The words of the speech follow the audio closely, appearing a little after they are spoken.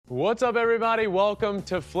What's up, everybody? Welcome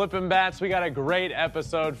to Flippin' Bats. We got a great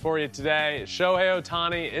episode for you today. Shohei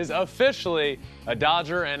Ohtani is officially a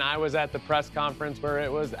Dodger, and I was at the press conference where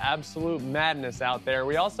it was absolute madness out there.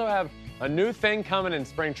 We also have a new thing coming in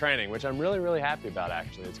spring training, which I'm really happy about,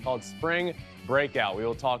 actually. It's called Spring Breakout. We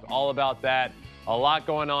will talk all about that. A lot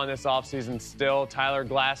going on this offseason still. Tyler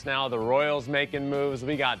Glasnow, the Royals making moves.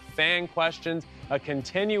 We got fan questions, a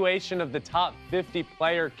continuation of the top 50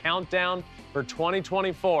 player countdown for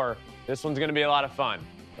 2024. This one's going to be a lot of fun.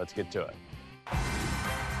 Let's get to it.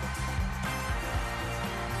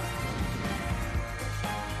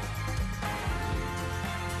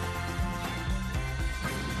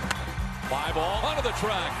 Fly ball onto the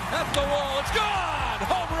track, at the wall, it's gone!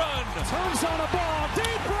 Home run! Turns on a ball,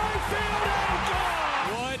 deep right field, and gone!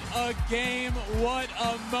 What a game, what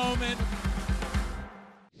a moment.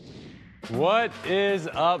 What is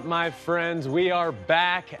up, my friends? We are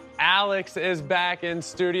back. Alex is back in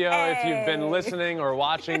studio. Hey. If you've been listening or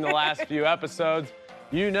watching the last few episodes,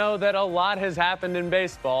 you know that a lot has happened in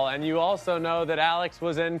baseball, and you also know that Alex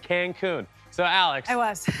was in Cancun. So, Alex, I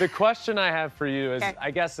was. The question I have for you is, Okay.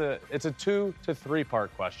 I guess, it's a 2 to 3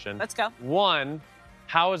 part question. Let's go. 1,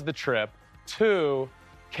 how was the trip? 2,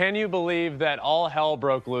 can you believe that all hell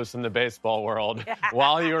broke loose in the baseball world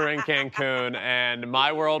while you were in Cancun, and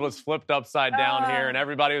my world was flipped upside down here, and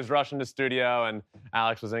everybody was rushing to studio, and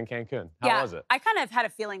Alex was in Cancun? How was it? I kind of had a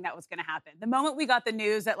feeling that was going to happen. The moment we got the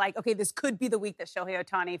news that, like, okay, this could be the week that Shohei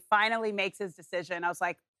Ohtani finally makes his decision, I was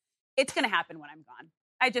like, it's going to happen when I'm gone.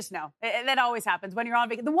 I just know. That always happens when you're on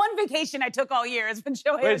vacation. The one vacation I took all year has been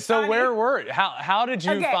Shohei Ohtani. So where were you? How did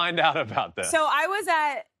you find out about this? So I was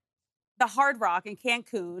at the Hard Rock in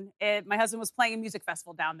Cancun. My husband was playing a music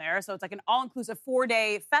festival down there. So it's like an all-inclusive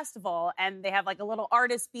 4-day festival. And they have like a little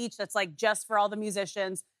artist beach that's like just for all the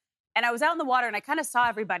musicians. And I was out in the water and I kind of saw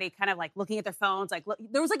everybody kind of like looking at their phones. Like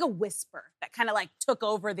there was like a whisper that kind of like took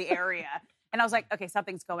over the area. And I was like, okay,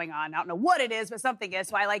 something's going on. I don't know what it is, but something is.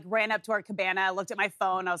 So I like ran up to our cabana, looked at my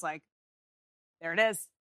phone. I was like, there it is.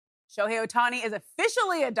 Shohei Ohtani is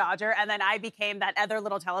officially a Dodger. And then I became that other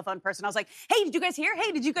little telephone person. I was like, hey, did you guys hear?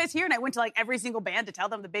 Hey, did you guys hear? And I went to like every single band to tell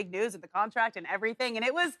them the big news and the contract and everything. And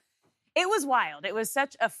it was wild. It was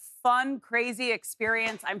such a fun, crazy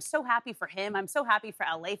experience. I'm so happy for him. I'm so happy for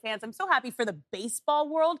LA fans. I'm so happy for the baseball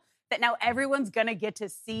world that now everyone's going to get to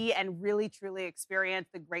see and really, truly experience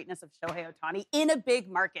the greatness of Shohei Ohtani in a big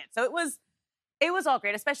market. So it was all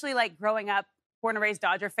great, especially like growing up, born and raised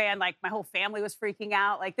Dodger fan. Like my whole family was freaking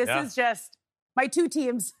out. Like this is just my 2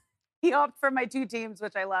 teams. He opted for my 2 teams,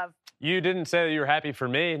 which I love. You didn't say that you were happy for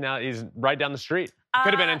me. Now he's right down the street.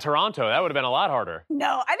 Could have been in Toronto. That would have been a lot harder.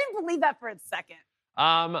 No, I didn't believe that for a second.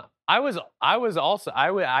 I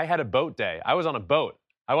had a boat day. I was on a boat.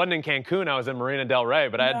 I wasn't in Cancun. I was in Marina Del Rey,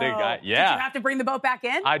 but I had to. Did you have to bring the boat back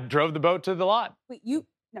in? I drove the boat to the lot. Wait, No.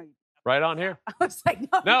 Right on here. I was like,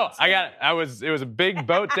 no. No, it was a big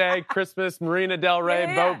boat day, Christmas, Marina Del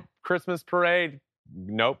Rey, boat, Christmas parade.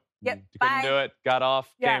 Nope. Yep. Couldn't do it. Got off,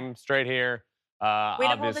 came straight here. Way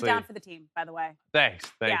to hold it down for the team, by the way. Thanks.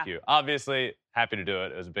 Thank you. Obviously, happy to do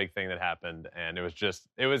it. It was a big thing that happened, and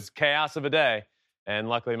it was chaos of a day. And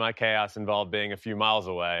luckily, my chaos involved being a few miles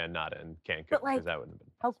away and not in Cancun, But like, because that wouldn't have been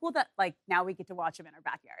how cool that, like, now we get to watch him in our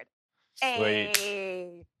backyard. Sweet.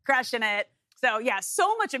 Hey, crushing it. So, yeah,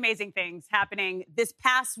 so much amazing things happening this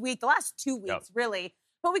past week, the last 2 weeks, really.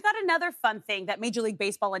 But we got another fun thing that Major League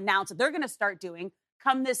Baseball announced that they're going to start doing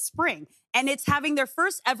come this spring. And it's having their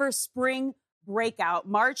first ever spring breakout,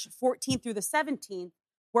 March 14th through the 17th,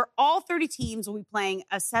 where all 30 teams will be playing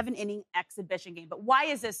a 7-inning exhibition game. But why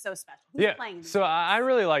is this so special? Who's playing? So I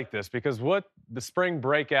really like this because what the spring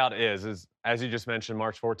breakout is, as you just mentioned,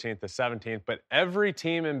 March 14th to 17th, but every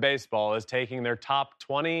team in baseball is taking their top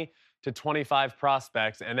 20 to 25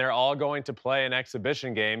 prospects, and they're all going to play an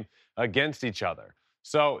exhibition game against each other.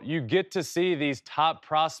 So you get to see these top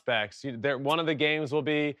prospects. One of the games will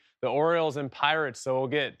be the Orioles and Pirates, so we'll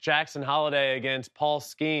get Jackson Holliday against Paul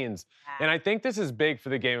Skeens. And I think this is big for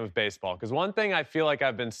the game of baseball, because one thing I feel like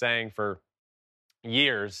I've been saying for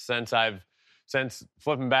years since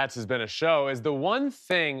Flippin' Bats has been a show is the one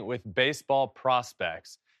thing with baseball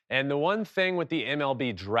prospects and the one thing with the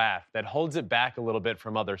MLB draft that holds it back a little bit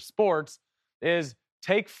from other sports is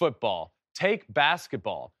take football, take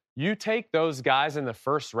basketball. You take those guys in the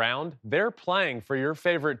first round, they're playing for your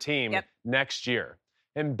favorite team next year.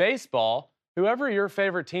 In baseball, whoever your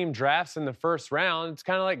favorite team drafts in the first round, it's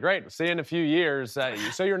kind of like, great, see you in a few years.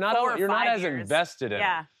 So you're not as invested in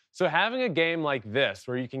it. So having a game like this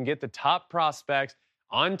where you can get the top prospects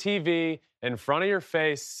on TV, in front of your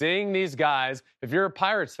face, seeing these guys. If you're a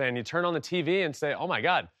Pirates fan, you turn on the TV and say, oh, my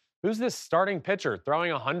God, who's this starting pitcher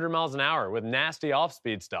throwing 100 miles an hour with nasty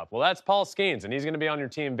off-speed stuff? Well, that's Paul Skeens, and he's going to be on your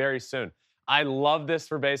team very soon. I love this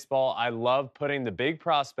for baseball. I love putting the big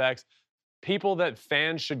prospects, people that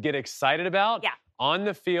fans should get excited about, on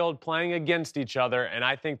the field playing against each other, and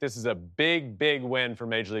I think this is a big, big win for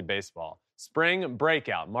Major League Baseball. Spring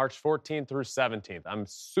breakout, March 14th through 17th. I'm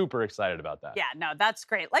super excited about that. Yeah, no, that's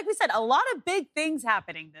great. Like we said, a lot of big things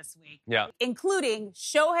happening this week, including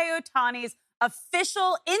Shohei Ohtani's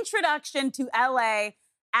official introduction to LA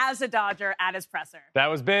as a Dodger at his presser. That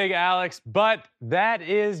was big, Alex, but that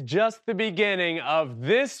is just the beginning of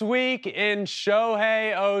this week in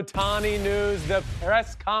Shohei Ohtani news. The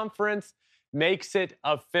press conference makes it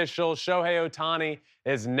official. Shohei Ohtani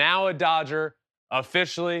is now a Dodger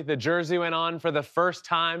officially. The jersey went on for the first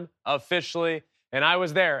time officially, and I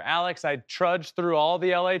was there. Alex, I trudged through all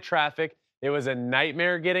the LA traffic. It was a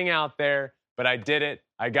nightmare getting out there, but I did it.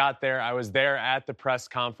 I got there. I was there at the press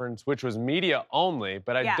conference, which was media only,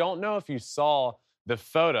 but I don't know if you saw the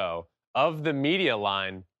photo of the media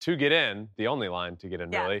line to get in, the only line to get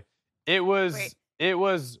in, really. It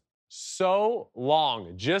was so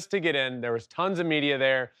long just to get in. There was tons of media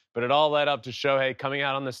there, but it all led up to Shohei coming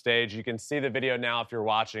out on the stage. You can see the video now if you're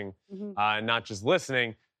watching and not just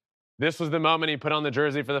listening. This was the moment he put on the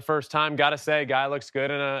jersey for the first time. Gotta say, guy looks good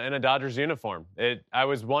in a Dodgers uniform. I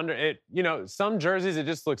was wondering, some jerseys, it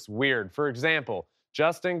just looks weird. For example,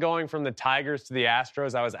 Justin going from the Tigers to the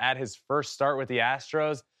Astros. I was at his first start with the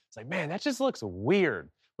Astros. It's like, man, that just looks weird.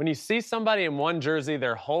 When you see somebody in one jersey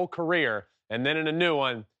their whole career and then in a new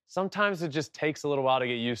one, sometimes it just takes a little while to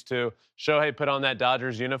get used to. Shohei put on that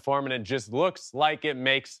Dodgers uniform, and it just looks like it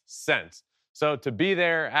makes sense. So to be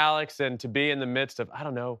there, Alex, and to be in the midst of, I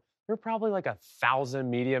don't know, there were probably like 1,000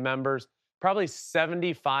 media members. Probably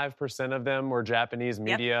 75% of them were Japanese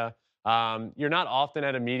media. You're not often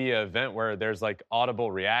at a media event where there's like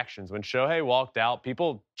audible reactions. When Shohei walked out,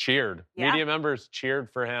 people cheered. Media members cheered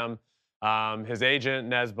for him. His agent,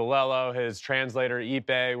 Nez Bolello, his translator,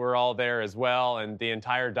 Ipe, were all there as well, and the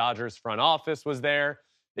entire Dodgers front office was there.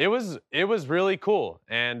 It was really cool,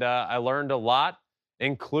 and I learned a lot,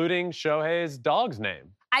 including Shohei's dog's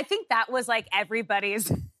name. I think that was like everybody's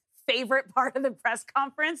favorite part of the press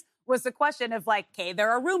conference was the question of like, okay,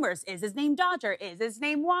 there are rumors. Is his name Dodger? Is his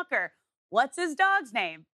name Walker? What's his dog's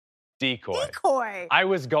name? Decoy. I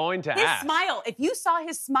was going to ask. His smile. If you saw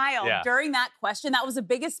his smile during that question, that was the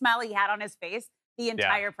biggest smile he had on his face the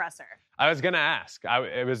entire presser. I was going to ask.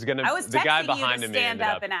 The guy behind him stand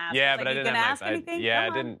up and ask. Yeah, but I didn't ask anything. I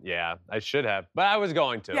didn't. Yeah, I should have, but I was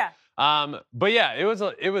going to. But yeah,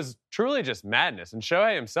 it was truly just madness. And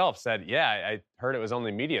Shohei himself said, I heard it was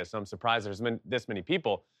only media, so I'm surprised there's this many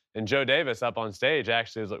people. And Joe Davis up on stage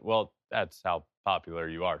actually was like, well, that's how popular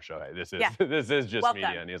you are, Shohei. This is just well media.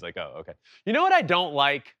 Done. And he's like, oh, okay. You know what I don't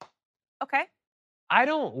like? Okay. I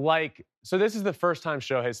don't like, so this is the first time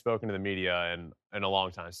Shohei's spoken to the media in a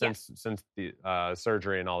long time, since the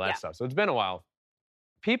surgery and all that stuff. So it's been a while.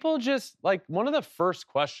 People just, like, one of the first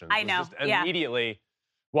questions was just immediately,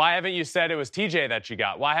 why haven't you said it was TJ that you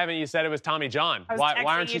got? Why haven't you said it was Tommy John? Why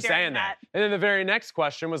aren't you saying that? And then the very next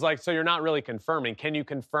question was like, so you're not really confirming. Can you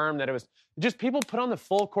confirm that it was just people put on the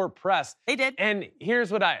full court press? They did. And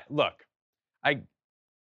here's what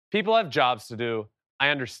people have jobs to do. I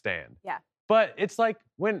understand. Yeah. But it's like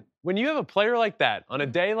when you have a player like that on a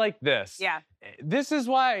day like this, this is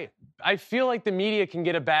why I feel like the media can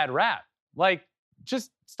get a bad rap. Like,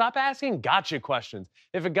 just stop asking gotcha questions.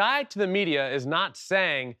 If a guy to the media is not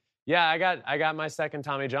saying, I got my second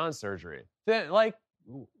Tommy John surgery, then like,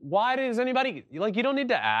 why does anybody, like, you don't need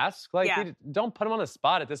to ask. Like, don't put him on the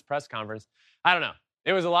spot at this press conference. I don't know.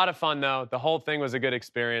 It was a lot of fun, though. The whole thing was a good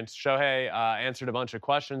experience. Shohei answered a bunch of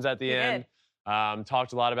questions at the end.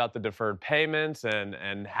 Talked a lot about the deferred payments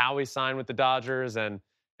and how he signed with the Dodgers and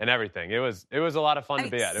everything. It was a lot of fun to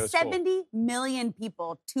be at. It was 70 million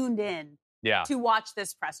people tuned in to watch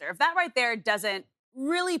this presser. If that right there doesn't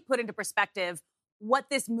really put into perspective what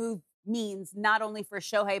this move means, not only for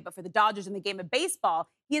Shohei, but for the Dodgers in the game of baseball,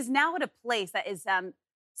 he is now at a place that is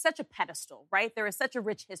such a pedestal, right? There is such a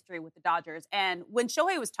rich history with the Dodgers. And when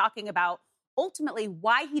Shohei was talking about ultimately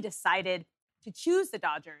why he decided to choose the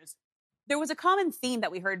Dodgers, there was a common theme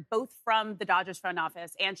that we heard both from the Dodgers front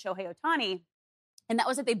office and Shohei Ohtani, and that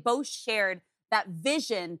was that they both shared that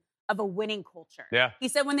vision of a winning culture. Yeah. He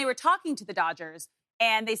said when they were talking to the Dodgers,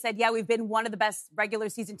 and they said, we've been one of the best regular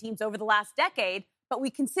season teams over the last decade, but we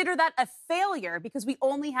consider that a failure because we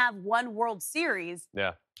only have one World Series.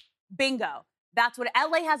 Yeah. Bingo. That's what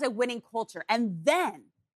LA has, a winning culture. And then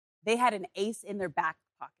they had an ace in their back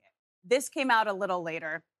pocket. This came out a little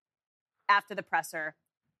later after the presser.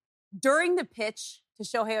 During the pitch to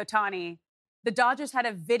Shohei Ohtani, the Dodgers had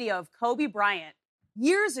a video of Kobe Bryant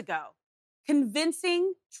years ago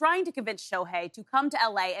trying to convince Shohei to come to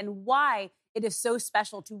LA and why it is so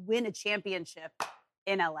special to win a championship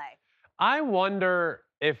in LA. I wonder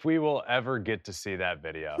if we will ever get to see that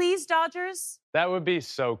video. Please, Dodgers. That would be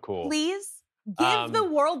so cool. Please give the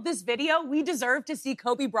world this video. We deserve to see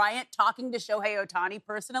Kobe Bryant talking to Shohei Ohtani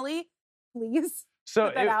personally. Please. So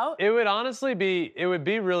put that out. It would honestly be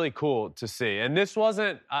really cool to see. And this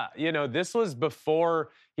wasn't, this was before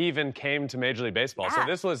he even came to Major League Baseball. Yeah.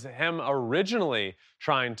 So this was him originally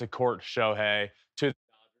trying to court Shohei to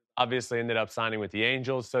obviously ended up signing with the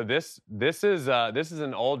Angels. So this is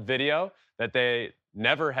an old video that they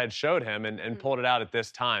never had showed him and pulled it out at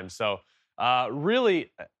this time. So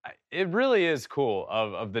really, it really is cool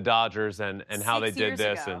of the Dodgers and how they did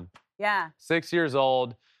this. Ago. And yeah, 6 years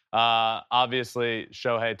old. Obviously,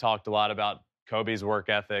 Shohei talked a lot about Kobe's work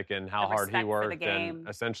ethic and how hard he worked and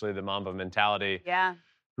essentially the Mamba mentality. Yeah.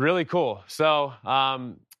 Really cool. So, I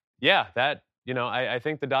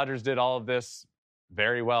think the Dodgers did all of this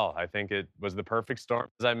very well. I think it was the perfect storm,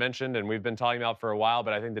 as I mentioned, and we've been talking about for a while,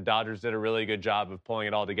 but I think the Dodgers did a really good job of pulling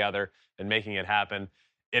it all together and making it happen.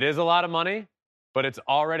 It is a lot of money, but it's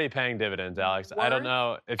already paying dividends, Alex. I don't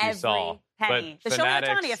know if you saw. Penny. But the Shohei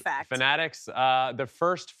Ohtani effect. Fanatics, the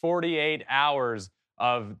first 48 hours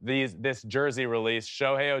of this jersey release,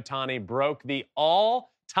 Shohei Ohtani broke the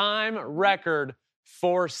all-time record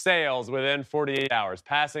for sales within 48 hours,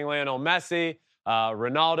 passing Lionel Messi.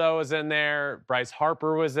 Ronaldo was in there. Bryce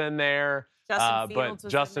Harper was in there.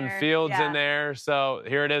 Justin Fields in there. So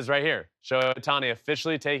here it is right here. Shohei Ohtani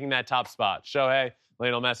officially taking that top spot. Shohei,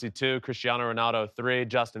 Lionel Messi 2, Cristiano Ronaldo 3,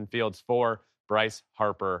 Justin Fields 4, Bryce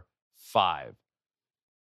Harper 5.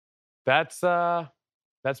 That's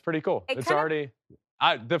pretty cool.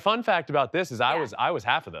 The fun fact about this is I was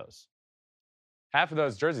half of those. Half of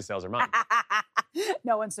those jersey sales are mine.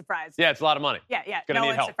 No one's surprised. Yeah, it's a lot of money. Yeah. Gonna no need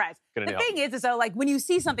one's help. surprised. The thing is though, like when you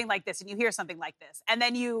see something like this and you hear something like this, and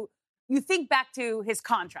then you think back to his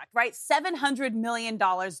contract, right? $700 million,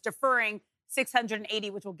 deferring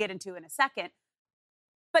 $680, which we'll get into in a second.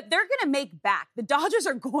 But they're going to make back. The Dodgers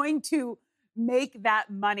are going to make that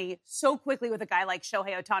money so quickly with a guy like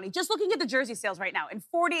Shohei Ohtani. Just looking at the jersey sales right now, in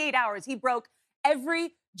 48 hours, he broke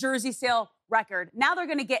every jersey sale record. Now they're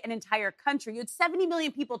going to get an entire country. You had 70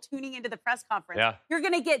 million people tuning into the press conference. Yeah. You're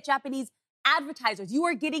going to get Japanese advertisers. You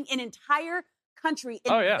are getting an entire country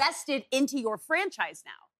invested into your franchise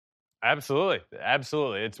now. Absolutely.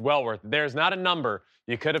 It's well worth it. There's not a number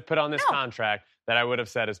you could have put on this contract that I would have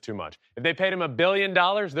said is too much. If they paid him $1 billion,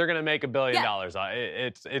 they're going to make $1 billion.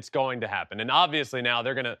 It's going to happen. And obviously now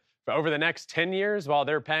they're going to, over the next 10 years, while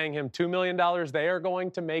they're paying him $2 million, they are going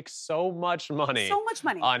to make so much money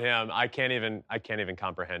on him. I can't even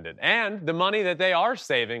comprehend it. And the money that they are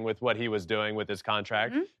saving with what he was doing with his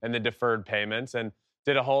contract and the deferred payments, and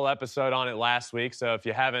did a whole episode on it last week. So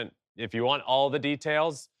if you want all the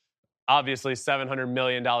details, obviously $700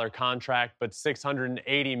 million contract, but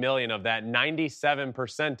 $680 million of that,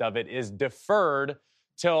 97% of it is deferred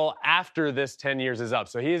till after this 10 years is up.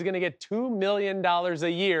 So he is going to get $2 million a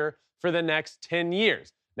year for the next 10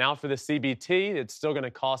 years. Now for the CBT, it's still going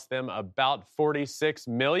to cost them about $46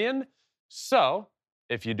 million. So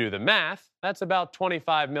if you do the math, that's about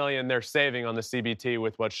 $25 million they're saving on the CBT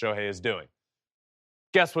with what Shohei is doing.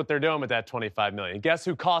 Guess what they're doing with that $25 million? Guess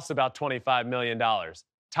who costs about $25 million?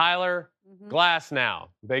 Tyler Glasnow.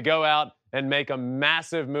 They go out and make a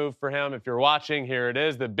massive move for him. If you're watching, here it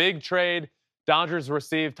is. The big trade. Dodgers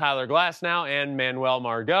receive Tyler Glasnow and Manuel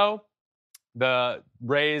Margot. The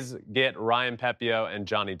Rays get Ryan Pepiot and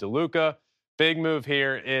Johnny DeLuca. Big move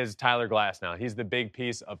here is Tyler Glasnow. He's the big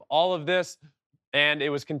piece of all of this, and it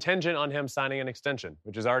was contingent on him signing an extension,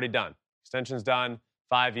 which is already done. Extension's done.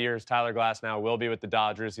 5 years. Tyler Glasnow will be with the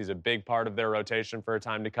Dodgers. He's a big part of their rotation for a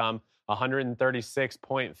time to come.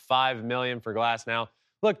 $136.5 million for Glasnow.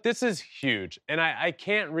 Look, this is huge, and I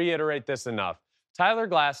can't reiterate this enough. Tyler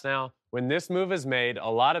Glasnow, when this move is made, a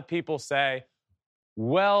lot of people say,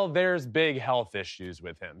 well, there's big health issues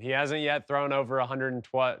with him. He hasn't yet thrown over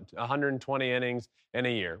 120 innings in a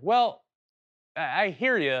year. Well, I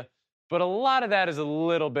hear you, but a lot of that is a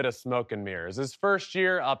little bit of smoke and mirrors. His first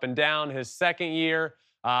year, up and down. His second year,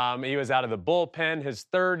 he was out of the bullpen. His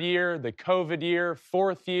third year, the COVID year.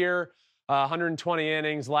 Fourth year, 120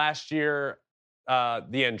 innings. Last year, the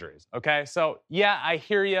injuries. Okay, so yeah, I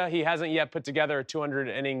hear you. He hasn't yet put together a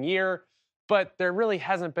 200-inning year, but there really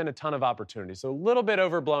hasn't been a ton of opportunity. So a little bit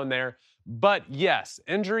overblown there. But yes,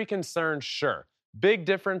 injury concerns, sure. Big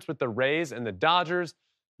difference with the Rays and the Dodgers.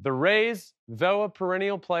 The Rays, though a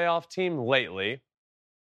perennial playoff team lately,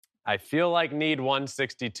 I feel like need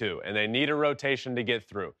 162, and they need a rotation to get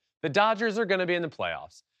through. The Dodgers are going to be in the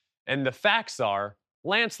playoffs. And the facts are,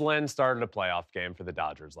 Lance Lynn started a playoff game for the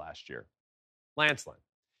Dodgers last year. Lance Lynn.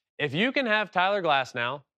 If you can have Tyler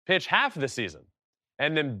Glasnow pitch half of the season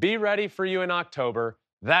and then be ready for you in October,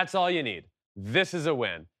 that's all you need. This is a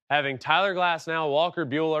win. Having Tyler Glasnow, Walker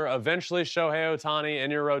Buehler, eventually Shohei Ohtani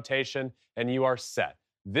in your rotation, and you are set.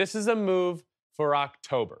 This is a move for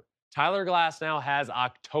October. Tyler Glasnow has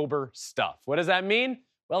October stuff. What does that mean?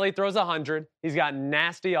 Well, he throws 100. He's got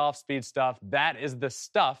nasty off-speed stuff. That is the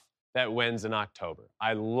stuff that wins in October.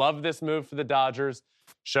 I love this move for the Dodgers.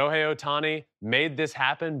 Shohei Ohtani made this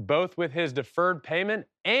happen both with his deferred payment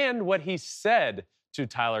and what he said to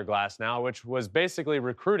Tyler Glasnow, which was basically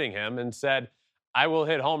recruiting him and said, I will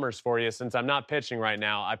hit homers for you since I'm not pitching right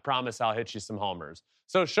now. I promise I'll hit you some homers.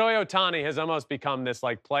 So Shohei Ohtani has almost become this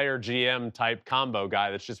like player GM type combo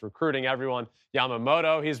guy that's just recruiting everyone.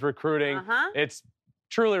 Yamamoto, he's recruiting. It's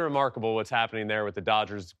truly remarkable what's happening there with the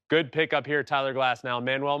Dodgers. Good pickup here, Tyler Glasnow.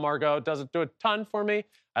 Manuel Margot doesn't do a ton for me.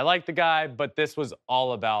 I like the guy, but this was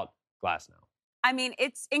all about Glasnow. I mean,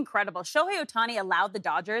 it's incredible. Shohei Ohtani allowed the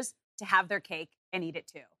Dodgers to have their cake and eat it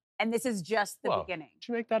too. And this is just the beginning. Did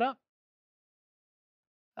you make that up?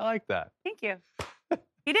 I like that. Thank you.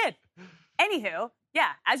 He did. Anywho,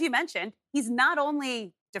 yeah, as you mentioned, he's not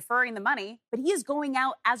only deferring the money, but he is going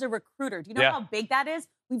out as a recruiter. Do you know how big that is?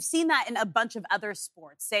 We've seen that in a bunch of other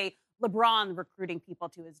sports. Say, LeBron recruiting people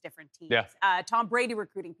to his different teams. Tom Brady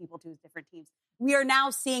recruiting people to his different teams. We are now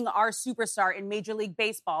seeing our superstar in Major League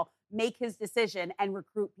Baseball make his decision and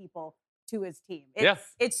recruit people to his team.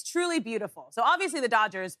 It's truly beautiful. So obviously the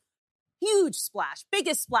Dodgers, huge splash,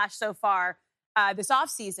 biggest splash so far this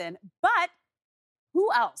offseason. But who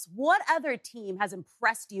else? What other team has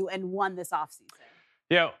impressed you and won this offseason?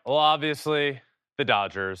 Yeah, well, obviously the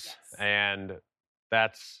Dodgers. Yes. And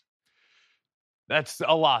that's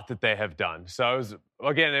a lot that they have done. So it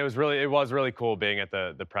was really cool being at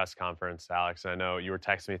the press conference, Alex. I know you were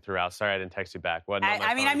texting me throughout. Sorry, I didn't text you back.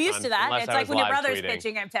 I'm used to that. It's like when your brother's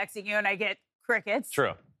pitching, I'm texting you and I get crickets.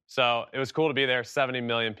 True. So it was cool to be there. 70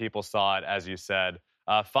 million people saw it, as you said.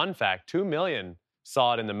 Fun fact, 2 million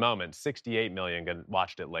saw it in the moment. 68 million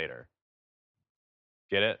watched it later.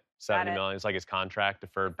 Get it? 70 million. It's like his contract,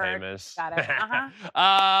 deferred payments. Got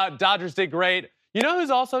it. Dodgers did great. You know who's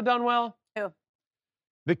also done well? Who?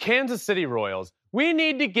 The Kansas City Royals. We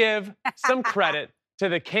need to give some credit to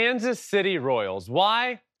the Kansas City Royals.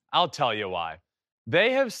 Why? I'll tell you why.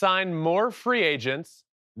 They have signed more free agents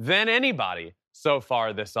than anybody so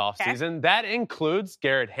far this offseason. Okay. That includes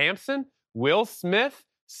Garrett Hampson, Will Smith,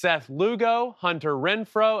 Seth Lugo, Hunter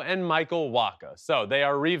Renfroe, and Michael Wacha. So they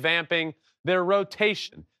are revamping their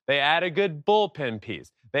rotation. They add a good bullpen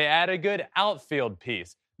piece. They add a good outfield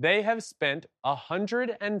piece. They have spent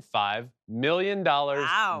 $105 million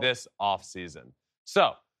this offseason.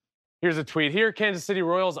 So here's a tweet here. Kansas City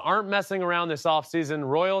Royals aren't messing around this offseason.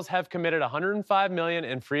 Royals have committed $105 million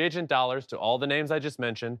in free agent dollars to all the names I just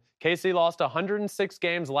mentioned. KC lost 106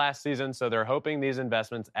 games last season, so they're hoping these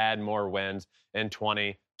investments add more wins in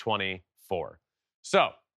 2024. So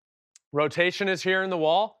rotation is here in the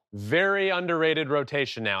wall. Very underrated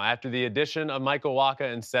rotation now. After the addition of Michael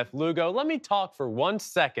Wacha and Seth Lugo, let me talk for 1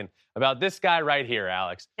 second about this guy right here,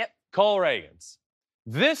 Alex. Cole Ragans.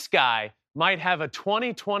 This guy might have a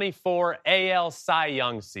 2024 AL Cy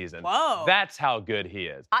Young season. Whoa. That's how good he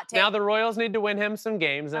is. Now, the Royals need to win him some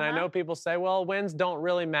games, and I know people say, well, wins don't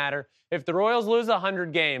really matter. If the Royals lose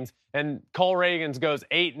 100 games and Cole Ragans goes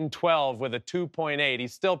 8-12 with a 2.8, he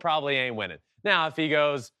still probably ain't winning. Now, if he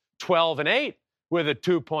goes 12-8, with a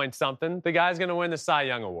 2-point-something, the guy's going to win the Cy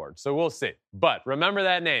Young Award. So we'll see. But remember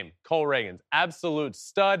that name, Cole Ragans. Absolute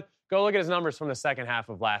stud. Go look at his numbers from the second half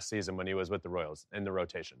of last season when he was with the Royals in the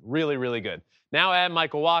rotation. Really, really good. Now add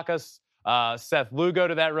Michael Wacha, Seth Lugo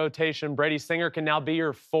to that rotation. Brady Singer can now be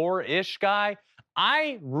your 4-ish guy.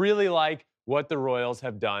 I really like what the Royals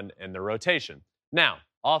have done in the rotation. Now,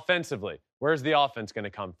 offensively, where's the offense going to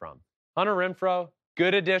come from? Hunter Renfroe,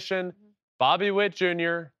 good addition. Bobby Witt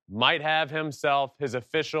Jr. might have himself his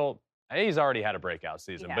official, he's already had a breakout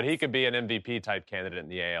season, but he could be an MVP-type candidate in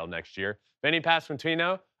the AL next year. Vinny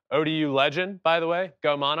Pasquantino, ODU legend, by the way,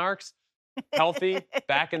 go Monarchs. Healthy,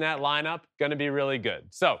 back in that lineup, going to be really good.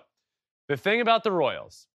 So the thing about the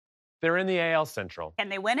Royals, they're in the AL Central. Can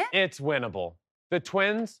they win it? It's winnable. The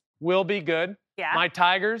Twins will be good. Yeah. My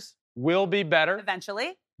Tigers will be better.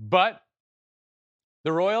 Eventually. But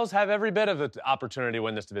the Royals have every bit of the opportunity to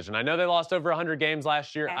win this division. I know they lost over 100 games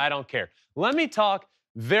last year. Okay. I don't care. Let me talk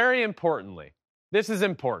very importantly. This is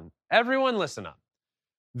important. Everyone listen up.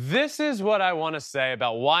 This is what I want to say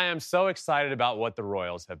about why I'm so excited about what the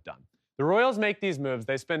Royals have done. The Royals make these moves.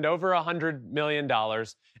 They spend over $100 million.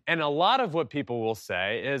 And a lot of what people will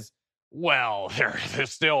say is, well, they're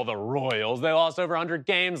still the Royals. They lost over 100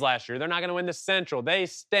 games last year. They're not going to win the Central. They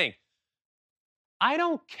stink. I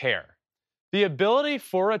don't care. The ability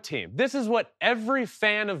for a team, this is what every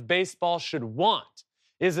fan of baseball should want,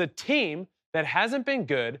 is a team that hasn't been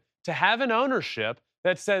good to have an ownership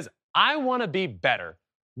that says, I want to be better.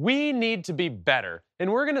 We need to be better,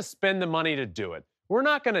 and we're going to spend the money to do it. We're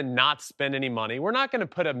not going to not spend any money. We're not going to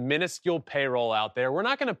put a minuscule payroll out there. We're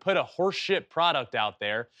not going to put a horseshit product out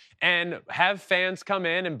there and have fans come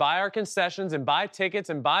in and buy our concessions and buy tickets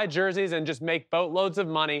and buy jerseys and just make boatloads of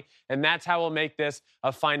money, and that's how we'll make this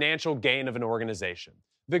a financial gain of an organization.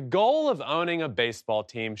 The goal of owning a baseball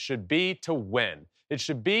team should be to win. It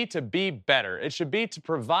should be to be better. It should be to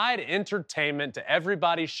provide entertainment to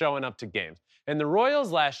everybody showing up to games. And the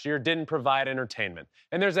Royals last year didn't provide entertainment.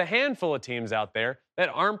 And there's a handful of teams out there that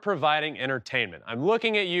aren't providing entertainment. I'm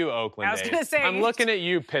looking at you, Oakland I was going to say. I'm looking at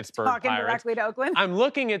you, Pittsburgh Talking Pirates. directly to Oakland. I'm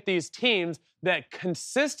looking at these teams that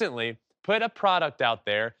consistently put a product out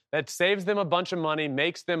there that saves them a bunch of money,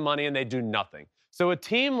 makes them money, and they do nothing. So a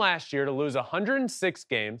team last year to lose 106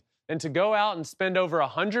 games and to go out and spend over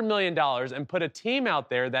 $100 million and put a team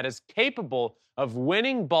out there that is capable of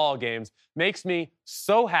winning ball games makes me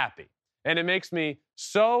so happy. And it makes me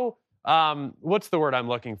so, what's the word I'm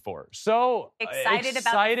looking for? So excited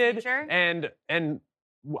about the future. And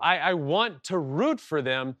I want to root for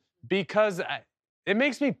them because it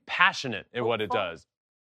makes me passionate at what it does.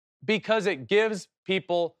 Because it gives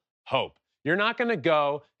people hope. You're not going to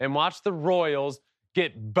go and watch the Royals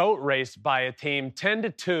get boat raced by a team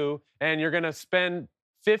 10-2, and you're going to spend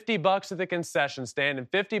 $50 at the concession stand and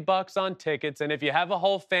 $50 on tickets. And if you have a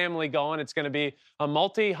whole family going, it's going to be a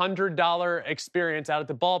multi-$100 experience out at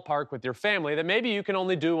the ballpark with your family that maybe you can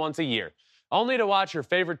only do once a year, only to watch your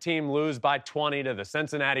favorite team lose by 20 to the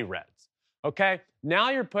Cincinnati Reds. Okay?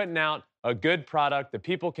 Now you're putting out a good product that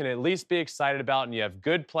people can at least be excited about, and you have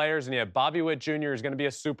good players, and you have Bobby Witt Jr. who's going to be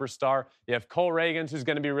a superstar. You have Cole Reagans who's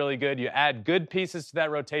going to be really good. You add good pieces to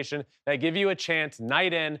that rotation that give you a chance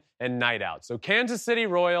night in and night out. So Kansas City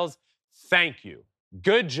Royals, thank you.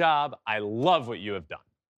 Good job. I love what you have done.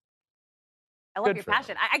 I love your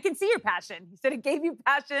passion. I can see your passion. You said it gave you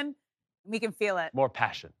passion, and we can feel it. More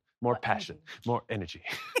passion. More passion. More energy.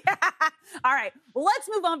 All right. Well, let's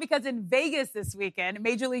move on because in Vegas this weekend,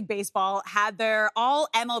 Major League Baseball had their all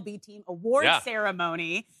Mlb-Team award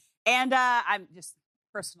ceremony. And I'm just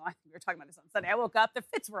personal. We were talking about this on Sunday. I woke up. The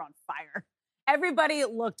fits were on fire. Everybody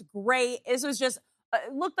looked great. This was just,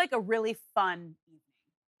 it looked like a really fun evening.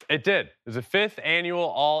 It did. It was a 5th annual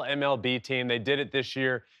all Mlb-Team. They did it this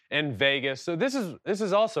year in Vegas. So this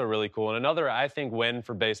is also really cool. And another, I think, win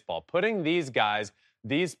for baseball. Putting these guys,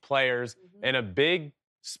 these players in a big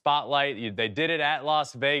spotlight. They did it at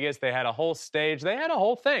Las Vegas. They had a whole stage. They had a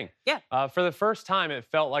whole thing. Yeah. For the first time, it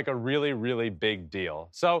felt like a really, really big deal.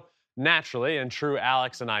 So naturally, in true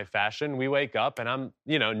Alex and I fashion, we wake up and I'm,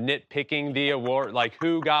 nitpicking the award, like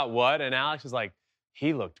who got what. And Alex is like,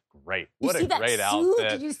 he looked great. What a great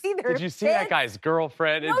outfit. Did you see Did you see that guy's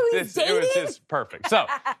girlfriend? No, it was just perfect. So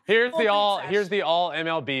here's the all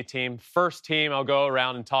Mlb-Team. First team, I'll go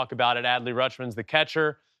around and talk about it. Adley Rutschman's the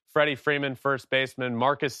catcher. Freddie Freeman, first baseman.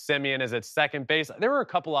 Marcus Semien is at second base. There were a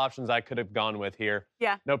couple options I could have gone with here.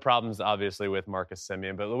 Yeah. No problems, obviously, with Marcus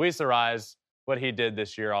Semien. But Luis Arraez, what he did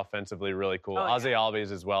this year offensively, really cool. Ozzie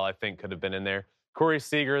Albies as well, I think, could have been in there. Corey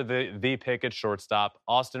Seager, the pick at shortstop.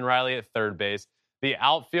 Austin Riley at third base. The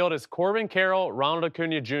outfield is Corbin Carroll, Ronald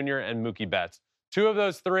Acuna Jr., and Mookie Betts. Two of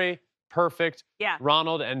those three, perfect. Yeah.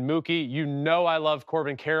 Ronald and Mookie, I love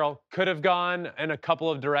Corbin Carroll. Could have gone in a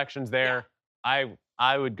couple of directions there. Yeah.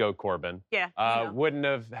 I would go Corbin. Yeah. Wouldn't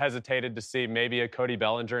have hesitated to see maybe a Cody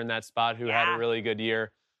Bellinger in that spot who had a really good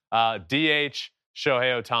year. DH,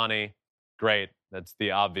 Shohei Ohtani, great. That's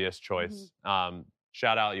the obvious choice.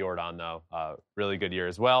 Shout out Jordan, though. Really good year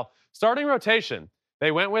as well. Starting rotation. They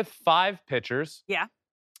went with 5 pitchers. Yeah.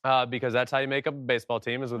 Because that's how you make up a baseball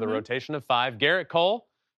team, is with a rotation of 5. Garrett Cole,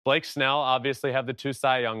 Blake Snell obviously have the 2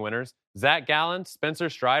 Cy Young winners. Zach Gallen, Spencer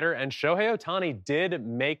Strider, and Shohei Ohtani did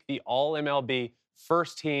make the All-MLB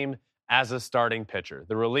first team as a starting pitcher.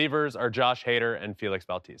 The relievers are Josh Hader and Felix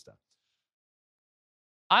Bautista.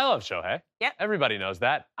 I love Shohei. Yep. Everybody knows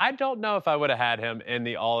that. I don't know if I would have had him in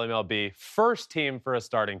the All-MLB first team for a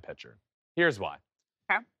starting pitcher. Here's why.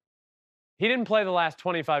 Okay. He didn't play the last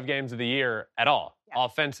 25 games of the year at all,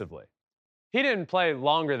 offensively. He didn't play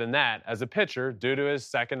longer than that as a pitcher due to his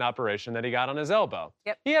second operation that he got on his elbow.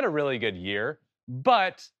 Yep. He had a really good year,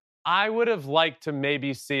 but I would have liked to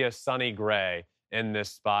maybe see a Sonny Gray in this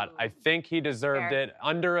spot. Ooh. I think he deserved Fair. it.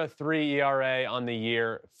 Under a 3 ERA on the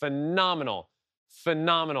year. Phenomenal.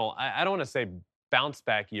 Phenomenal. I don't want to say bounce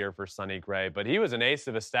back year for Sonny Gray, but he was an ace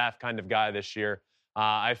of a staff kind of guy this year.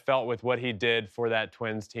 I felt with what he did for that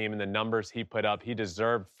Twins team and the numbers he put up, he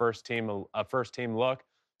deserved a first team look.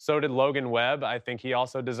 So did Logan Webb. I think he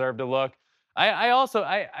also deserved a look.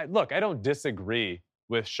 Look, I don't disagree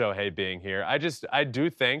with Shohei being here. I do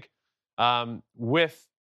think with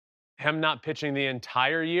him not pitching the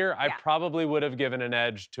entire year, I probably would have given an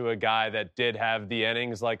edge to a guy that did have the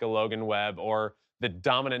innings like a Logan Webb or the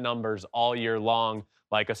dominant numbers all year long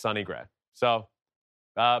like a Sonny Gray. So,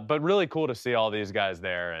 but really cool to see all these guys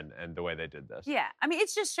there and the way they did this. Yeah, I mean,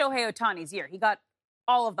 it's just Shohei Ohtani's year. He got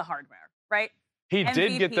all of the hardware, right? He MVP,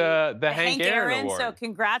 did get the Hank Aaron Award. So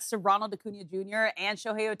congrats to Ronald Acuna Jr. and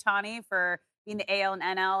Shohei Ohtani for being the AL and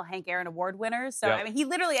NL Hank Aaron Award winners. So, I mean, he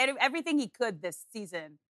literally, everything he could this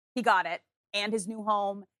season, he got it. And his new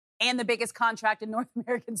home and the biggest contract in North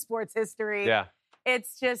American sports history. Yeah.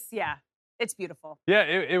 It's just, it's beautiful. Yeah,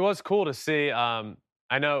 it was cool to see. I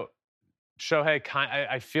know Shohei,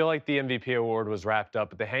 I feel like the MVP award was wrapped up,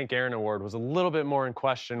 but the Hank Aaron Award was a little bit more in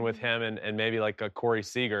question with him and maybe like a Corey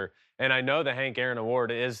Seager. And I know the Hank Aaron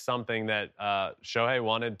Award is something that Shohei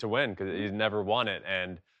wanted to win because he's never won it.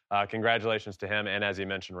 And congratulations to him. And as he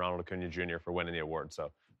mentioned, Ronald Acuna Jr. for winning the award.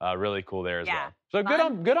 So really cool there as well. So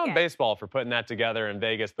good on baseball for putting that together in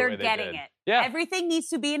Vegas the way they did. They're getting it. Yeah. Everything needs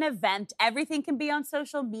to be an event. Everything can be on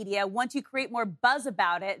social media. Once you create more buzz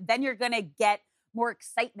about it, then you're going to get more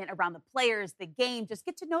excitement around the players, the game. Just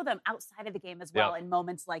get to know them outside of the game as well in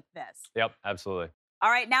moments like this. Yep, absolutely. All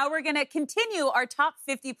right, now we're going to continue our top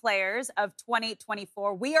 50 players of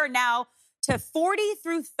 2024. We are now to 40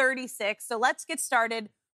 through 36. So let's get started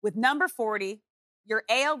with number 40, your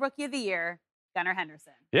AL Rookie of the Year, Gunnar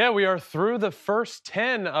Henderson. Yeah, we are through the first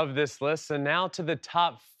 10 of this list, and now to the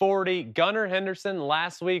top 40. Gunnar Henderson,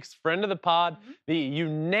 last week's friend of the pod, the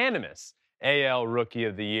unanimous AL Rookie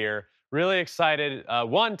of the Year. Really excited,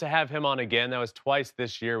 one, to have him on again. That was twice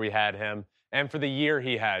this year we had him. And for the year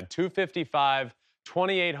he had 255,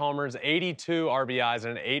 28 homers, 82 RBIs,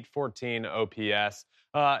 and an 814 OPS.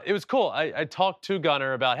 It was cool. I talked to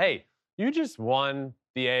Gunnar about, hey, you just won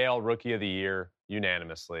the AL Rookie of the Year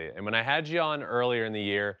unanimously. And when I had you on earlier in the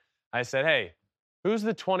year, I said, hey, who's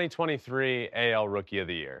the 2023 AL Rookie of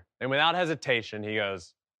the Year? And without hesitation, he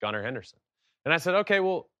goes, Gunnar Henderson. And I said, okay,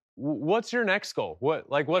 well, what's your next goal?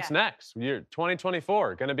 What's next? You're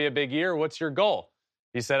 2024, going to be a big year. What's your goal?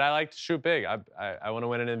 He said, I like to shoot big. I want to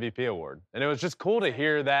win an MVP award. And it was just cool to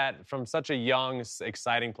hear that from such a young,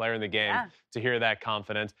 exciting player in the game, to hear that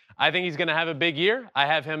confidence. I think he's going to have a big year. I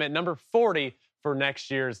have him at number 40 for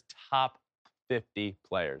next year's top 50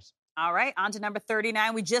 players. All right, on to number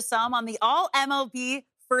 39. We just saw him on the All-MLB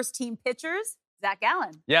first-team pitchers, Zach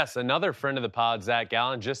Gallen. Yes, another friend of the pod, Zach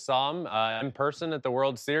Gallen. Just saw him in person at the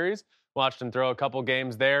World Series. Watched him throw a couple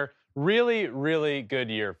games there. Really, really good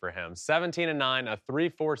year for him. 17-9, a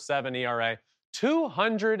 3.47 ERA,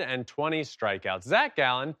 220 strikeouts. Zach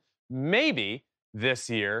Gallen, maybe this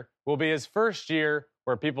year, will be his first year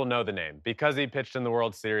where people know the name because he pitched in the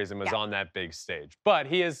World Series and was on that big stage. But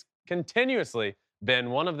he has continuously been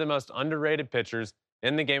one of the most underrated pitchers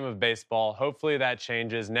in the game of baseball. Hopefully that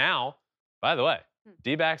changes. Now, by the way,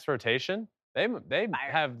 D-backs rotation, they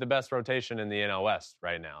have the best rotation in the NL West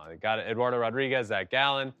right now. They got Eduardo Rodriguez, Zach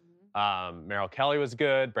Gallen. Merrill Kelly was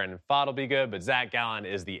good. Brandon Pfaadt will be good. But Zach Gallen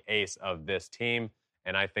is the ace of this team,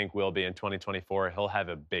 and I think will be in 2024. He'll have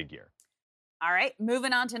a big year. All right,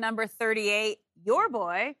 moving on to number 38, your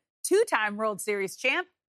boy, two-time World Series champ,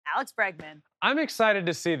 Alex Bregman. I'm excited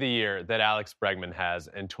to see the year that Alex Bregman has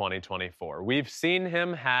in 2024. We've seen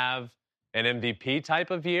him have an MVP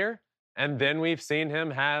type of year, and then we've seen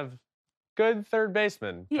him have good third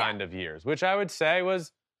baseman kind of years, which I would say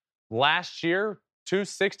was last year,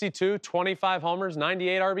 262, 25 homers,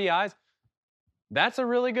 98 RBIs. That's a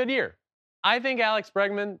really good year. I think Alex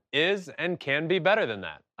Bregman is and can be better than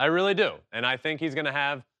that. I really do. And I think he's going to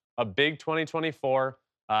have a big 2024,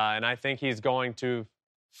 and I think he's going to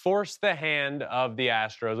force the hand of the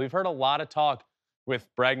Astros. We've heard a lot of talk with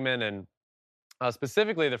Bregman, and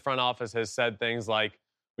specifically the front office has said things like,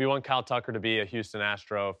 we want Kyle Tucker to be a Houston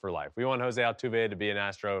Astro for life. We want Jose Altuve to be an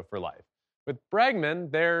Astro for life. With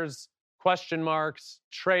Bregman, there's question marks,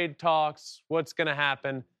 trade talks, what's going to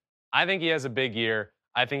happen. I think he has a big year.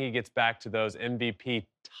 I think he gets back to those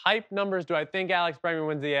MVP-type numbers. Do I think Alex Bregman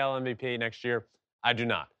wins the AL MVP next year? I do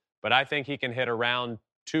not. But I think he can hit around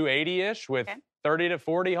 280-ish with 30 to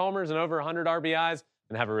 40 homers and over 100 RBIs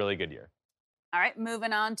and have a really good year. All right,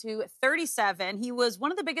 moving on to 37. He was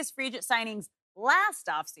one of the biggest free agent signings last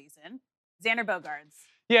offseason, Xander Bogaerts.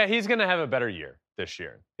 Yeah, he's going to have a better year this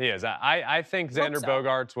year. He is. I think Xander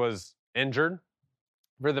Bogaerts was injured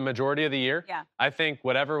for the majority of the year. Yeah. I think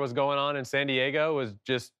whatever was going on in San Diego was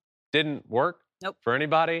just didn't work for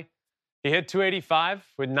anybody. He hit 285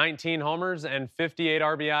 with 19 homers and 58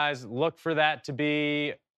 RBIs. Look for that to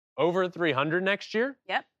be over 300 next year.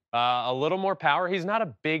 Yep. A little more power. He's not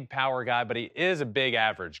a big power guy, but he is a big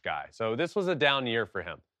average guy. So this was a down year for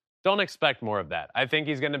him. Don't expect more of that. I think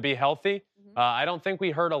he's going to be healthy. I don't think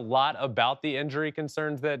we heard a lot about the injury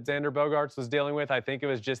concerns that Xander Bogaerts was dealing with. I think it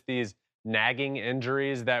was just these nagging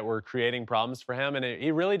injuries that were creating problems for him, and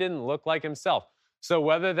he really didn't look like himself. So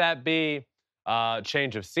whether that be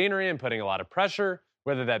change of scenery and putting a lot of pressure,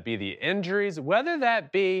 whether that be the injuries, whether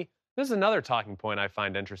that be, this is another talking point I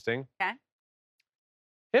find interesting. Okay.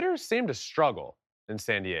 Hitters seem to struggle in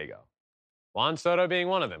San Diego. Juan Soto being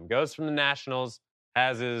one of them. Goes from the Nationals,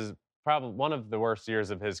 has his probably one of the worst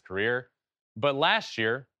years of his career. But last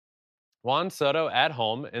year, Juan Soto at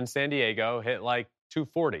home in San Diego hit like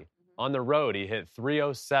 240. On the road, he hit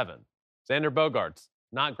 307. Xander Bogaerts,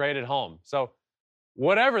 not great at home. So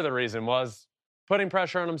whatever the reason was, putting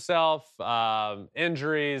pressure on himself,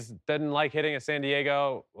 injuries, didn't like hitting at San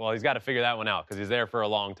Diego. Well, he's got to figure that one out because he's there for a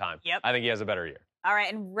long time. Yep. I think he has a better year. All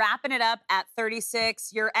right, and wrapping it up at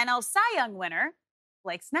 36, your NL Cy Young winner,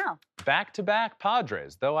 Blake Snell. Back-to-back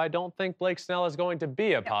Padres, though I don't think Blake Snell is going to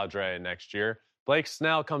be a Padre next year. Blake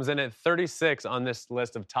Snell comes in at 36 on this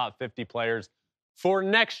list of top 50 players for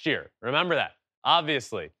next year. Remember that.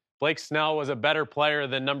 Obviously, Blake Snell was a better player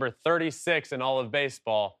than number 36 in all of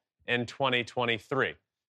baseball in 2023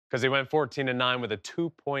 because he went 14-9 with a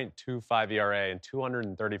 2.25 ERA and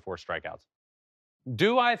 234 strikeouts.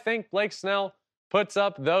 Do I think Blake Snell puts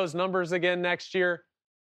up those numbers again next year?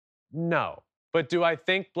 No. But do I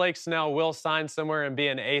think Blake Snell will sign somewhere and be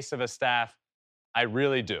an ace of a staff? I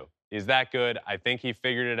really do. He's that good. I think he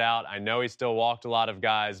figured it out. I know he still walked a lot of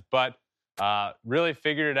guys, but really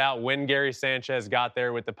figured it out when Gary Sanchez got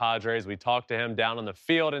there with the Padres. We talked to him down on the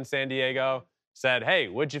field in San Diego, said, hey,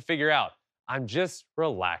 what'd you figure out? I'm just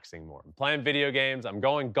relaxing more. I'm playing video games. I'm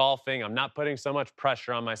going golfing. I'm not putting so much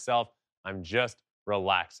pressure on myself. I'm just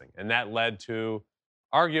relaxing. And that led to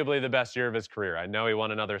arguably the best year of his career. I know he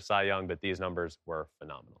won another Cy Young, but these numbers were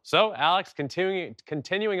phenomenal. So, Alex,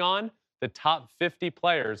 continuing on, the top 50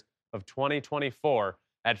 players of 2024.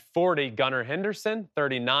 At 40, Gunnar Henderson.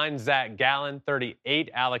 39, Zach Gallen.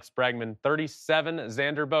 38, Alex Bregman. 37,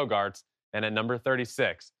 Xander Bogaerts. And at number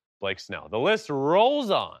 36, Blake Snell. The list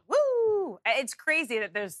rolls on. Woo! It's crazy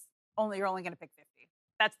that you're only going to pick 50.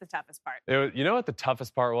 That's the toughest part. You know what the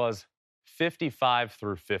toughest part was? 55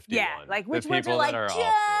 through 51. Yeah, like which ones are like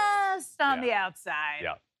just on the outside.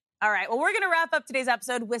 Yeah. All right, well, we're going to wrap up today's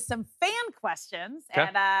episode with some fan questions. Okay.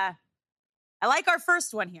 And I like our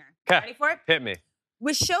first one here. Ready for it? Hit me.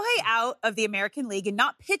 With Shohei out of the American League and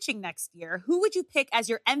not pitching next year, who would you pick as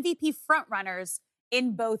your MVP frontrunners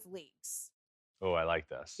in both leagues? Oh, I like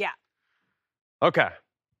this. Yeah. Okay.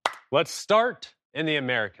 Let's start in the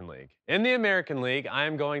American League. In the American League, I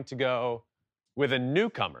am going to go with a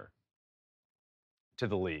newcomer to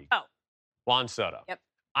the league. Oh. Juan Soto. Yep.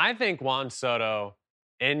 I think Juan Soto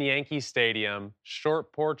in Yankee Stadium,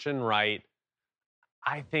 short porch and right,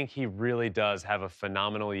 I think he really does have a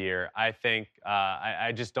phenomenal year. I think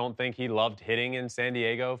I just don't think he loved hitting in San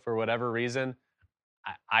Diego for whatever reason.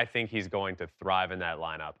 I think he's going to thrive in that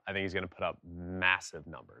lineup. I think he's going to put up massive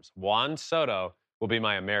numbers. Juan Soto will be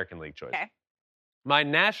my American League choice. Okay. My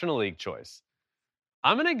National League choice.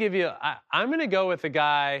 I'm going to go with a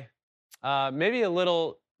guy maybe a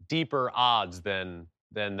little deeper odds than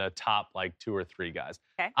the top like 2 or 3 guys.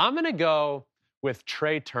 Okay. I'm going to go with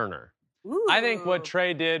Trey Turner. Ooh. I think what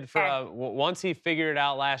Trey did once he figured it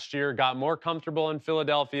out last year, got more comfortable in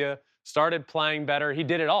Philadelphia, started playing better. He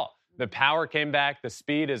did it all. The power came back. The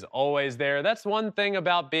speed is always there. That's one thing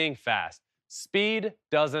about being fast. Speed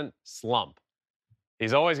doesn't slump.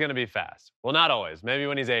 He's always going to be fast. Well, not always. Maybe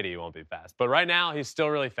when he's 80, he won't be fast. But right now, he's still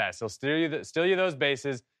really fast. He'll steal you those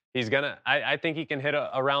bases. He's I think he can hit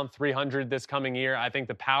around 300 this coming year. I think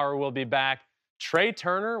the power will be back. Trey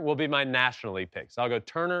Turner will be my National League pick. So I'll go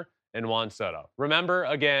Turner and Juan Soto. Remember,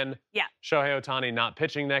 again, Shohei Ohtani not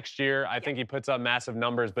pitching next year. I think he puts up massive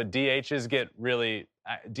numbers, but DHs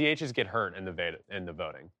get hurt in the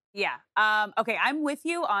voting. Yeah. Okay, I'm with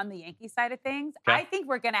you on the Yankee side of things. Okay. I think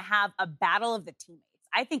we're going to have a battle of the teammates.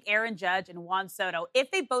 I think Aaron Judge and Juan Soto, if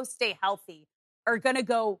they both stay healthy, are going to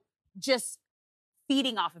go just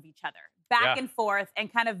feeding off of each other, back and forth,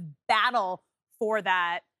 and kind of battle for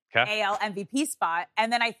that AL MVP spot.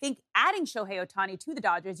 And then I think adding Shohei Ohtani to the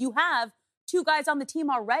Dodgers, you have two guys on the team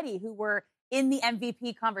already who were in the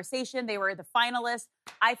MVP conversation. They were the finalists.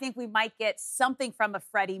 I think we might get something from a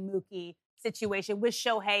Freddie Mookie situation with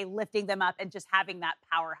Shohei lifting them up and just having that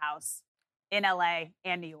powerhouse in LA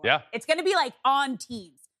and New York. Yeah. It's going to be like on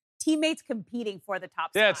teams, teammates competing for the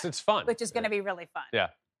top spot. Yeah, it's fun. Which is going to be really fun. Yeah.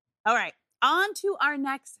 All right. On to our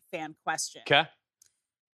next fan question. Okay.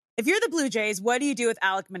 If you're the Blue Jays, what do you do with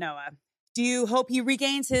Alek Manoah? Do you hope he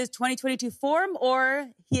regains his 2022 form,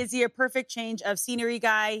 or is he a perfect change of scenery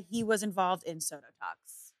guy? He was involved in Soto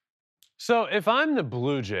talks. So if I'm the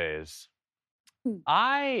Blue Jays,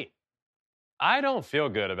 I don't feel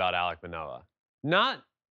good about Alek Manoah.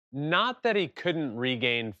 Not that he couldn't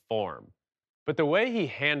regain form, but the way he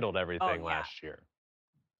handled everything last year.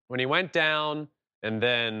 When he went down and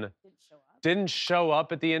then didn't show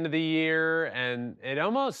up at the end of the year, and it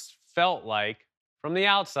almost felt like, from the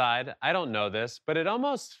outside, I don't know this, but it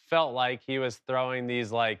almost felt like he was throwing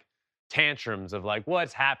these like tantrums of like,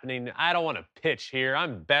 what's happening? I don't want to pitch here.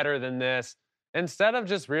 I'm better than this. Instead of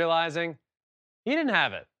just realizing he didn't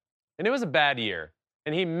have it. And it was a bad year.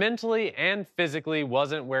 And he mentally and physically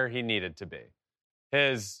wasn't where he needed to be.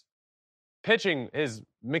 His pitching, his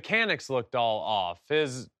mechanics looked all off.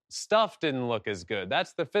 His stuff didn't look as good.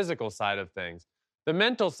 That's the physical side of things. The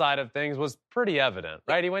mental side of things was pretty evident,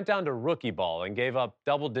 right? He went down to rookie ball and gave up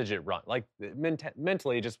double-digit run. Like,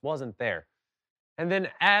 mentally, he just wasn't there. And then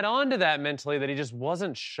add on to that mentally that he just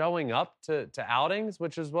wasn't showing up to outings,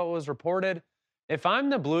 which is what was reported. If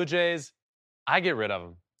I'm the Blue Jays, I get rid of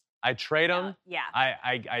him. I trade him. Yeah.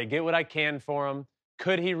 I get what I can for him.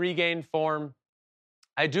 Could he regain form?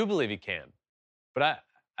 I do believe he can. But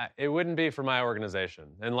it wouldn't be for my organization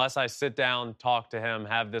unless I sit down, talk to him,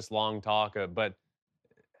 have this long talk. But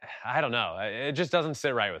I don't know. It just doesn't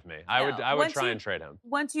sit right with me. No. I would try and trade him.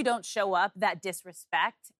 Once you don't show up, that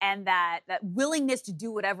disrespect and that willingness to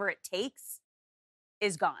do whatever it takes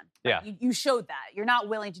is gone. Yeah. You showed that. You're not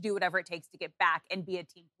willing to do whatever it takes to get back and be a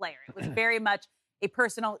team player. It was very much a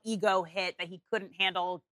personal ego hit that he couldn't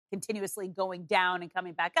handle continuously going down and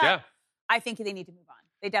coming back up. Yeah. I think they need to move on.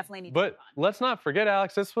 They definitely need to move on. But let's not forget,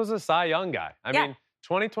 Alex, this was a Cy Young guy. I mean,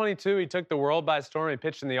 2022, he took the world by storm. He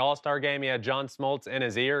pitched in the All-Star game. He had John Smoltz in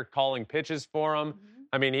his ear calling pitches for him. Mm-hmm.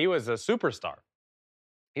 I mean, he was a superstar.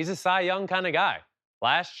 He's a Cy Young kind of guy.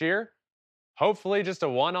 Last year, hopefully just a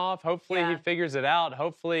one-off. Hopefully he figures it out.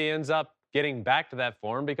 Hopefully he ends up getting back to that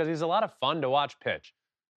form because he's a lot of fun to watch pitch.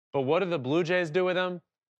 But what do the Blue Jays do with him?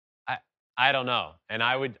 I don't know. And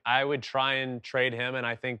I would try and trade him, and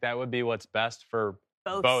I think that would be what's best for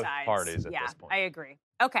both sides. parties at this point. I agree.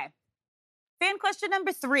 Okay. Fan question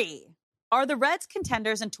number 3. Are the Reds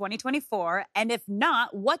contenders in 2024? And if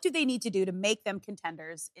not, what do they need to do to make them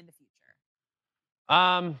contenders in the future?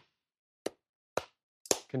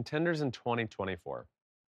 Contenders in 2024.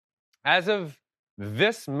 As of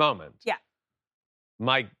this moment,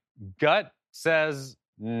 my gut says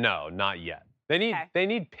no, not yet. They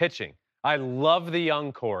need pitching. I love the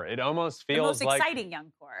young core. It almost feels the most exciting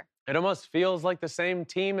young core. It almost feels like the same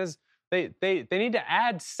team as they need to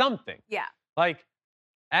add something. Yeah. Like,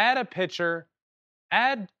 add a pitcher,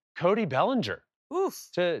 add Cody Bellinger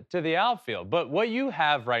to the outfield. But what you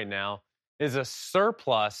have right now is a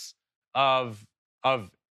surplus of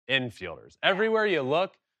infielders. Everywhere you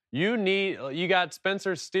look, you got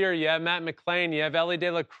Spencer Steer, you have Matt McClain, you have Ellie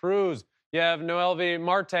De La Cruz, you have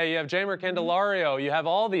Mlb-Team, you have Jeimer Candelario, you have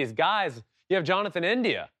all these guys, you have Jonathan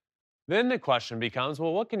India. Then the question becomes,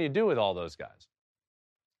 well, what can you do with all those guys?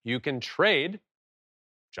 You can trade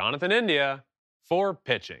Jonathan India for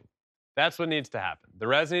pitching. That's what needs to happen. The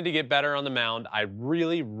Reds need to get better on the mound. I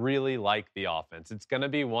really, really like the offense. It's going to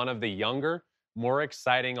be one of the younger, more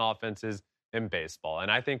exciting offenses in baseball.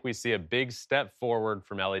 And I think we see a big step forward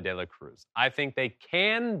from Ellie De La Cruz. I think they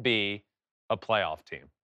can be a playoff team.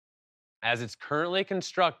 As it's currently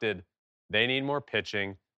constructed, they need more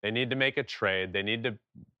pitching. They need to make a trade. They need to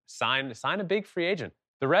sign a big free agent.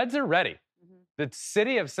 The Reds are ready. The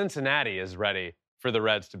city of Cincinnati is ready for the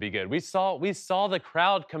Reds to be good. We saw the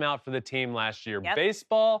crowd come out for the team last year. Yep.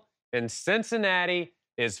 Baseball in Cincinnati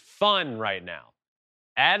is fun right now.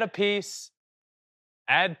 Add a piece,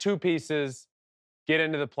 add 2 pieces, get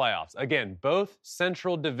into the playoffs. Again, both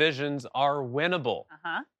central divisions are winnable.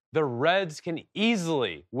 The Reds can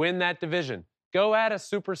easily win that division. Go add a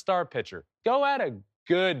superstar pitcher. Go add a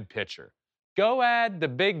good pitcher. Go add the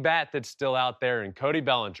big bat that's still out there in Cody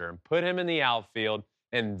Bellinger and put him in the outfield.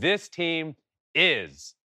 And this team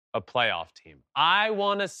is a playoff team. I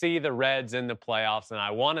want to see the Reds in the playoffs, and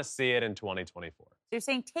I want to see it in 2024. They're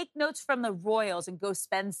saying take notes from the Royals and go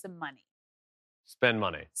spend some money. Spend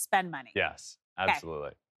money. Spend money. Yes,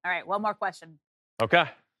 absolutely. All right, one more question. Okay.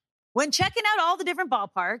 When checking out all the different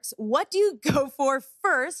ballparks, what do you go for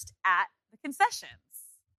first at the concessions?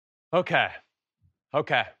 Okay.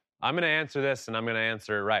 I'm going to answer this, and I'm going to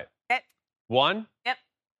answer it right. Okay. One. Yep.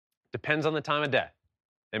 Depends on the time of day.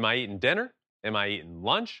 Am I eating dinner? Am I eating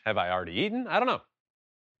lunch? Have I already eaten? I don't know.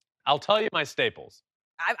 I'll tell you my staples.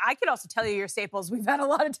 I could also tell you your staples. We've had a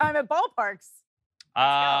lot of time at ballparks.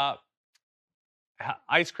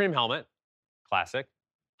 Ice cream helmet, classic.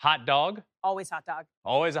 Hot dog. Always hot dog.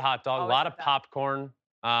 Always a hot dog. Always a lot hot of dog.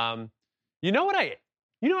 popcorn. You know what I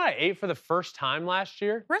ate for the first time last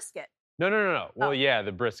year? Brisket. No. Well, Oh. yeah,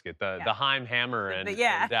 the brisket, the Heim Hammer and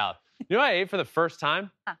Dallas. You know what I ate for the first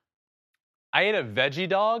time? Huh. I ate a veggie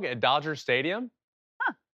dog at Dodger Stadium.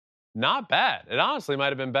 Huh. Not bad. It honestly might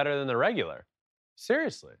have been better than the regular.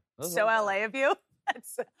 Seriously. So LA of you.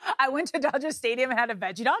 I went to Dodger Stadium and had a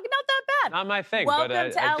veggie dog. Not that bad. Not my thing. Welcome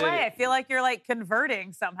but to LA. did I feel like you're like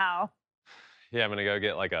converting somehow. Yeah, I'm going to go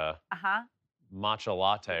get like a Uh-huh. matcha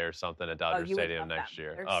latte or something at Dodger you would Stadium love next them.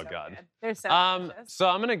 year. They're Oh, so God. good. They're so delicious. So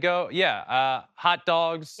I'm going to go, hot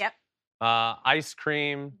dogs. Yep. Ice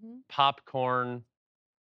cream, Mhm. popcorn.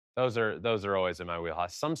 Those are always in my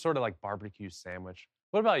wheelhouse. Some sort of like barbecue sandwich.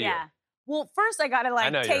 What about you? Yeah. Well, first I got to like I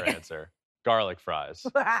know take your answer. Garlic fries.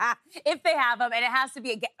 if they have them, and it has to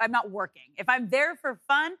be, I'm not working. If I'm there for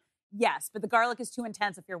fun, yes, but the garlic is too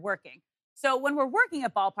intense if you're working. So when we're working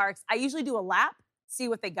at ballparks, I usually do a lap, see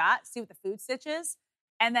what they got, see what the food stitch is.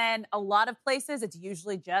 And then a lot of places, it's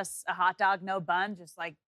usually just a hot dog, no bun, just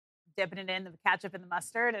like dipping it in the ketchup and the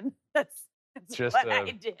mustard. And that's Just what a-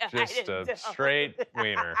 I do. just I a do. straight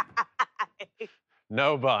wiener.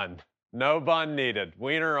 No bun. No bun needed.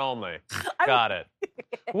 Wiener only. Got it.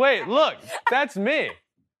 Wait, look, that's me.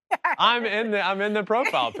 I'm in the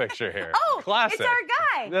profile picture here. Oh, classic. it's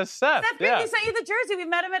our guy. That's Seth. Seth Green, he sent you the jersey. We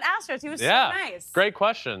met him at Astros. He was so nice. Great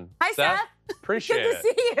question. Hi, Seth. Appreciate Good to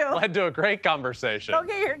it. see you. Led to a great conversation. Go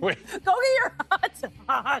get your hot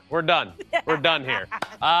dog. We're done. We're done here.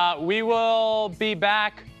 We will be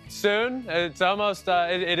back soon. It's almost,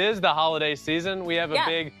 it is the holiday season. We have a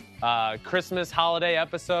big Christmas holiday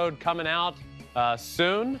episode coming out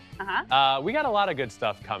soon. We got a lot of good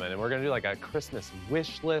stuff coming, and we're going to do like a Christmas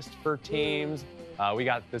wish list for teams. We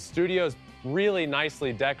got the studios really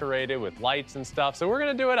nicely decorated with lights and stuff, so we're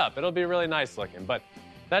going to do it up. It'll be really nice looking, but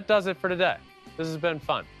that does it for today. This has been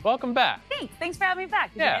fun. Welcome back. Thanks for having me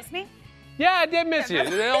back. Did you miss me? Yeah, I did miss you. His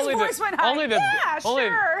voice went high.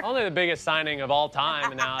 Only the biggest signing of all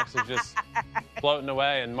time, and Alex is just floating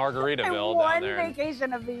away in Margaritaville down there. One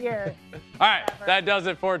vacation of the year. All right, that does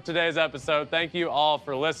it for today's episode. Thank you all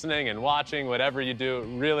for listening and watching. Whatever you do,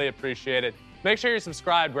 really appreciate it. Make sure you're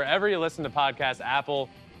subscribed wherever you listen to podcasts, Apple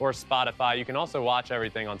or Spotify. You can also watch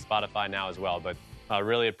everything on Spotify now as well, but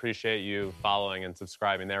really appreciate you following and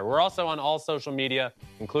subscribing there. We're also on all social media,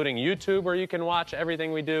 including YouTube, where you can watch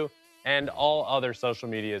everything we do, and all other social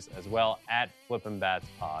medias as well, at Flippin' Bats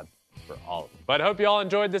Pod for all of them. But I hope you all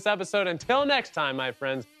enjoyed this episode. Until next time, my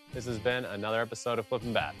friends, this has been another episode of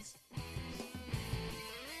Flippin' Bats.